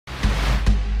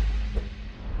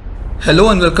Hello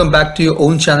and welcome back to your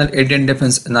own channel Indian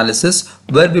Defense Analysis,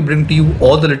 where we bring to you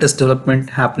all the latest development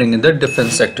happening in the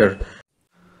defense sector.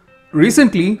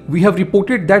 Recently, we have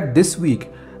reported that this week,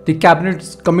 the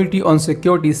Cabinet's Committee on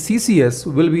Security (CCS)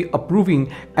 will be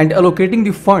approving and allocating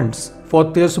the funds for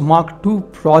Tejas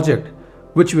Mark-2 project,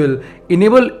 which will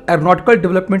enable Aeronautical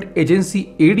Development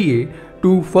Agency (ADA)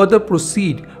 to further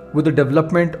proceed with the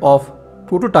development of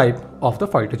prototype of the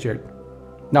fighter jet.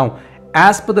 Now,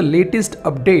 as per the latest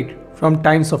update from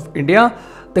Times of India,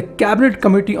 the Cabinet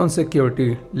Committee on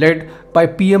Security, led by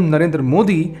PM Narendra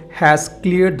Modi, has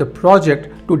cleared the project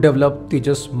to develop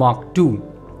Tejas Mark-2.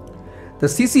 The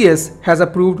CCS has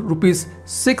approved Rs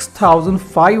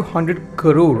 6,500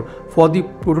 crore for the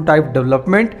prototype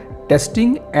development,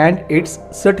 testing and its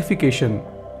certification.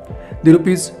 The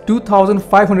Rs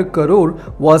 2,500 crore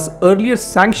was earlier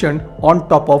sanctioned on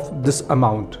top of this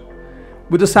amount.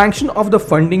 With the sanction of the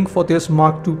funding for Tejas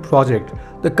Mark-2 project,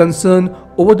 the concern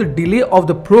over the delay of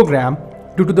the program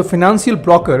due to the financial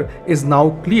blocker is now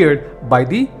cleared by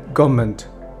the government.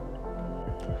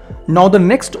 Now the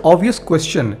next obvious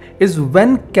question is,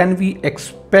 when can we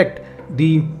expect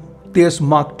the Tejas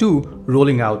Mark-2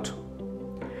 rolling out?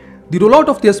 The rollout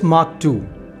of Tejas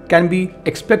Mark-2 can be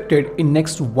expected in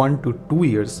next 1 to 2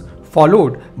 years,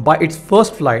 followed by its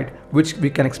first flight, which we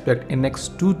can expect in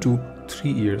next 2 to 3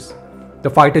 years. The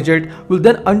fighter jet will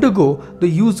then undergo the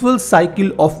usual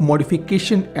cycle of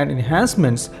modification and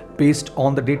enhancements based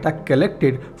on the data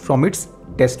collected from its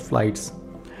test flights.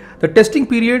 The testing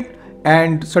period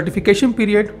and certification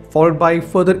period, followed by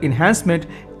further enhancement,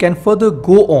 can further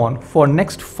go on for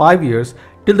next 5 years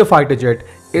till the fighter jet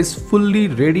is fully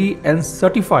ready and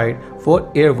certified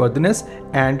for airworthiness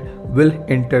and will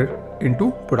enter into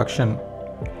production.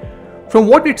 From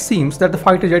what it seems that the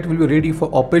fighter jet will be ready for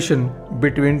operation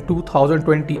between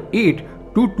 2028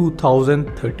 to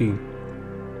 2030.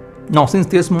 Now, since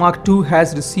Tejas Mark-2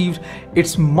 has received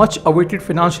its much awaited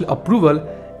financial approval,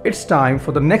 it's time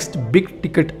for the next big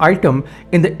ticket item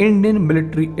in the Indian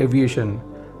military aviation.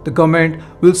 The government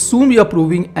will soon be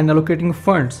approving and allocating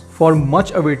funds for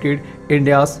much awaited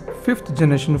India's 5th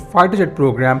generation fighter jet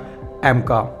program,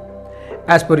 AMCA.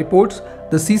 As per reports,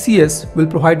 the CCS will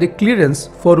provide the clearance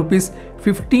for Rs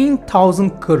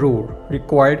 15,000 crore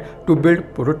required to build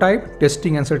prototype,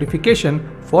 testing and certification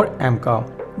for AMCA.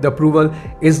 The approval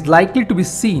is likely to be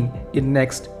seen in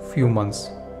next few months.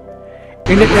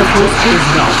 Indian Air Force is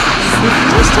now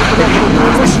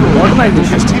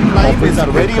modernization of its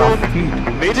aircraft fleet.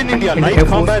 Indian Air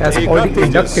Force has already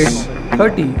inducted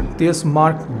 30 Tejas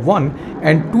Mark-1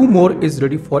 and 2 more is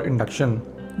ready for induction.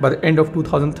 By the end of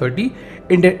 2030,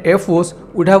 Indian Air Force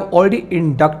would have already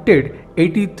inducted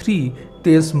 83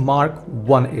 Tejas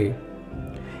Mark-1A.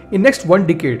 In next 1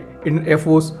 decade, Indian Air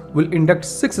Force will induct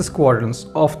 6 squadrons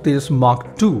of Tejas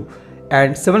Mark-2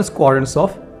 and 7 squadrons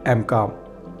of AMCA.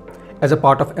 As a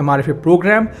part of MRFA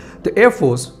program, the Air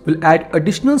Force will add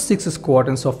additional 6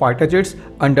 squadrons of fighter jets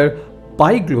under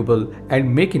Buy Global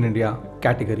and Make in India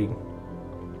category.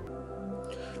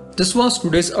 This was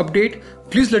today's update.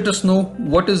 Please let us know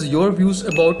what is your views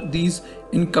about these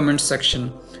in comment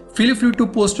section. Feel free to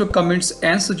post your comments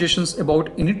and suggestions about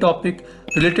any topic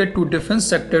related to defense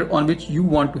sector on which you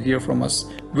want to hear from us.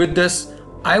 With this,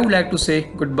 I would like to say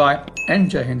goodbye and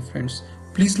Jai Hind, friends.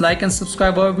 Please like and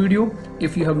subscribe our video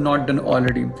if you have not done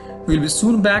already. We'll be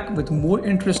soon back with more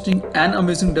interesting and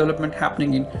amazing development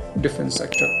happening in defense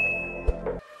sector.